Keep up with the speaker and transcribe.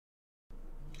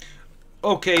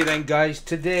Okay then guys,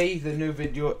 today the new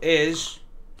video is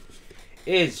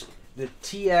the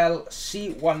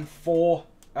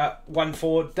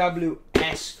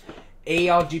TL-C14W-S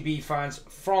ARGB fans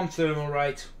from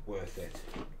ThermalRight Worth. It.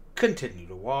 Continue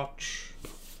to watch.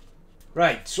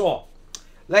 Right, so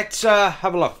let's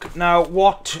have a look. Now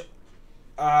what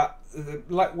I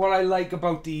like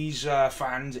about these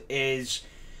fans is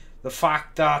the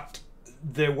fact that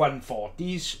they're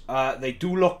 140s. They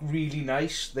do look really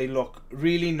nice. They look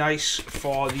really nice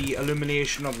for the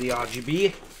illumination of the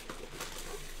RGB.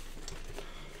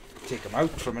 Take them out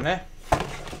for a minute.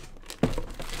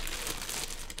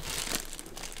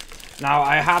 Now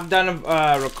I have done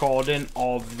a recording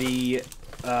of the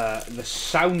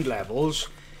sound levels,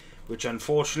 which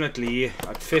unfortunately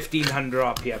at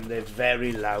 1500 RPM they're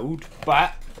very loud.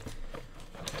 But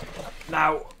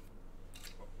now,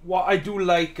 what I do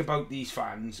like about these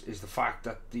fans is the fact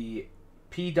that the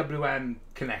PWM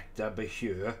connector by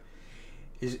here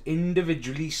is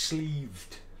individually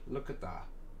sleeved. Look at that.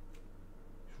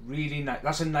 Really nice.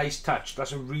 That's a nice touch.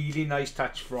 That's a really nice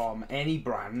touch from any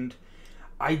brand.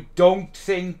 I don't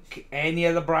think any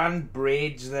other brand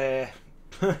braids their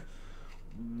the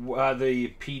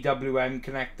PWM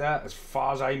connector. As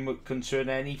far as I'm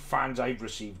concerned, any fans I've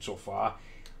received so far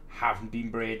haven't been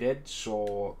braided,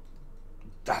 so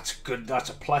that's good. That's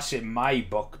a plus in my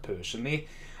book personally.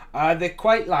 They're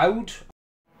quite loud.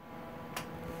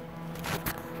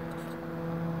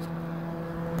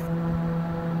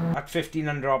 At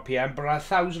 1500 RPM, but at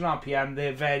 1000 RPM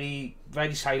they're very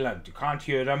silent. You can't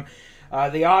hear them.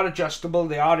 They are adjustable.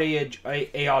 They are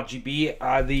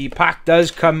ARGB. The pack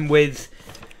does come with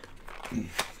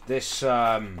this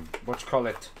what you call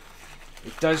it.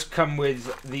 It does come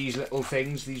with these little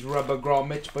things, these rubber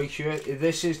grommets by here.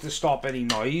 This is to stop any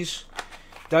noise.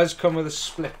 It does come with a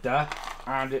splitter,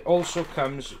 and it also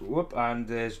comes, whoop, and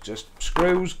there's just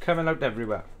screws coming out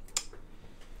everywhere.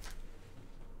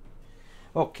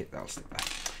 Okay, that'll stick there.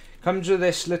 Comes with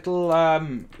this little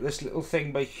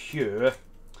thing by here,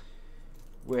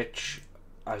 which,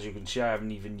 as you can see, I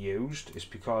haven't even used. It's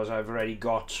because I've already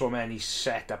got so many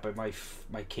set up in my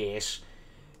case.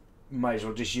 Might as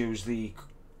well just use the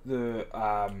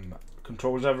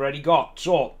controllers I've already got.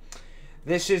 So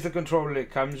this is the controller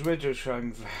it comes with, which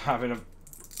I'm having a,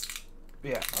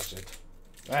 yeah, that's it.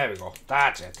 There we go.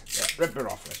 That's it. Yeah, rip it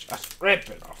off, Rich. Rip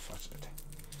it off. That's it.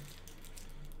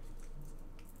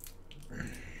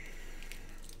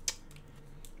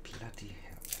 Bloody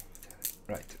hell.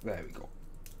 Right, there we go.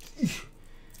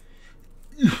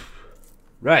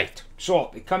 Right,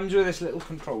 so it comes with this little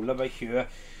controller by here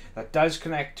that does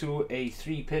connect to a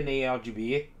 3-pin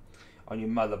ARGB on your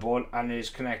motherboard, and it is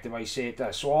connected by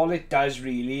SATA. So all it does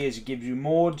really is it gives you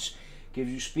modes, gives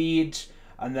you speeds,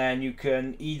 and then you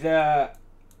can either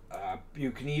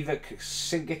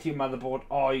sync it to your motherboard,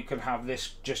 or you can have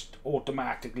this just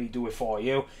automatically do it for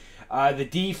you. The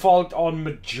default on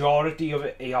majority of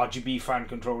ARGB fan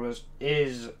controllers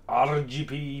is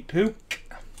RGB pook,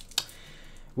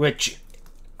 which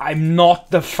I'm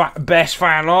not the best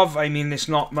fan of. I mean, it's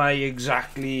not my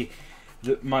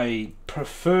my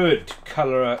preferred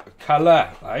color,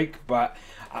 like, but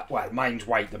well, mine's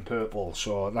white and purple,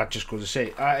 so that just goes to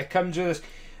say. It comes with this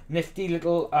nifty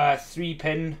little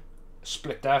 3-pin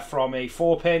splitter from a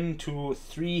 4-pin to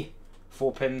 3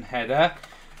 4-pin header.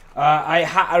 I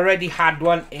already had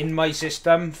one in my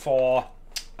system for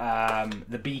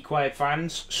the Be Quiet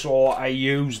fans, so I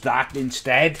used that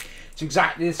instead. It's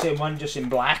exactly the same one, just in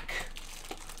black.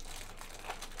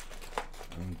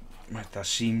 Right, that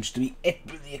seems to be it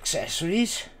with the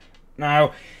accessories.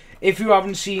 Now, if you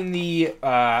haven't seen the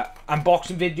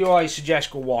unboxing video, I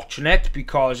suggest go watching it,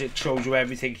 because it shows you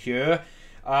everything here.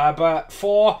 But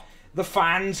for the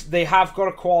fans, they have got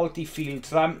a quality feel to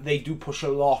them. They do push a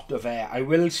lot of air. I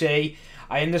will say,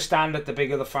 I understand that the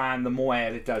bigger the fan, the more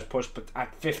air it does push, but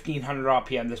at 1500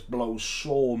 RPM, this blows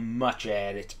so much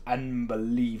air. It's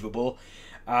unbelievable.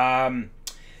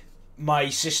 My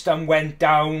system went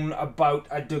down about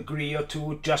a degree or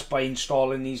two just by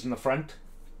installing these in the front.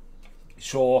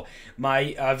 So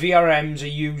my VRMs are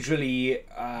usually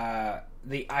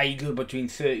they idle between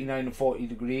 39 and 40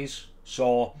 degrees.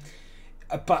 So,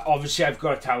 but obviously I've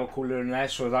got a tower cooler in there,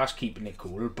 so that's keeping it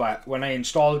cool. But when I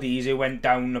installed these, it went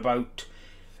down to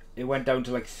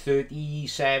like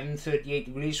 37, 38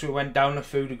 degrees. So it went down a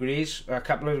few degrees, a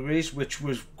couple of degrees, which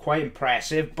was quite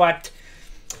impressive. But,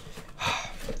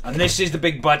 and this is the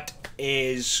big but,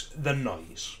 is the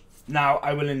noise. Now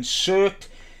I would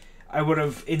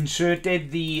have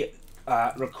inserted the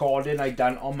recording I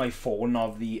done on my phone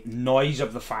of the noise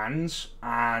of the fans,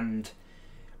 and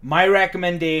My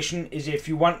recommendation is if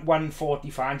you want 140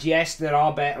 fans, yes, there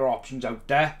are better options out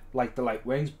there, like the Light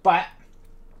Wings, but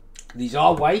these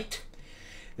are white.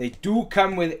 They do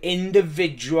come with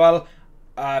individual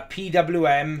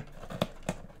PWM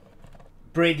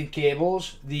braided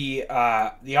cables. The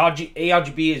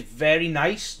ARGB is very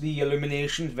nice. The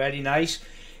illumination is very nice.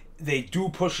 They do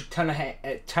push a ton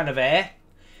of air,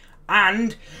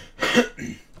 and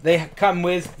they come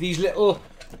with these little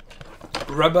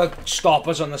rubber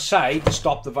stoppers on the side to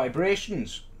stop the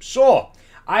vibrations. So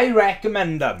I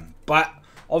recommend them, but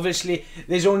obviously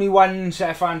there's only one set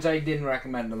of fans I didn't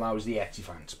recommend them. That was the Etsy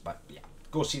fans. But yeah,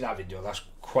 go see that video. That's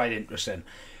quite interesting.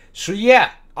 So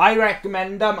yeah, I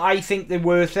recommend them. I think they're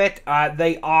worth it.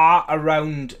 They are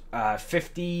around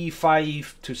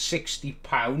 55 to 60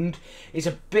 pound. It's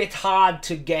a bit hard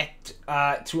to get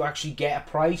to actually get a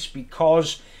price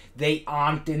because they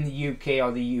aren't in the UK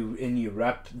or in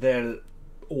Europe. They're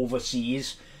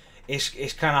overseas.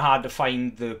 It's kind of hard to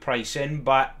find the pricing,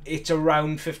 but it's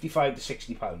around 55 to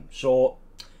 60 pound. So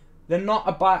they're not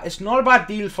a bad. It's not a bad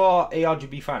deal for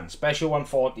ARGB fans, special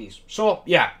 140s. So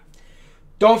yeah.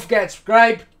 Don't forget to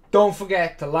subscribe, don't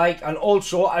forget to like, and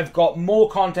also I've got more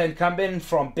content coming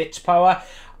from Bits Power.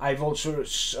 I've also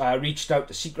reached out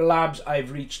to Secret Labs,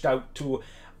 I've reached out to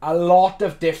a lot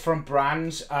of different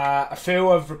brands. A few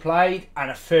have replied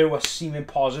and a few are seeming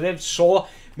positive, so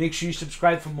make sure you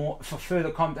subscribe for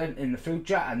further content in the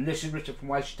future. And this is Richard from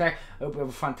WELSHYTECH. I hope you have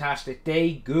a fantastic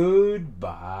day.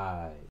 Goodbye.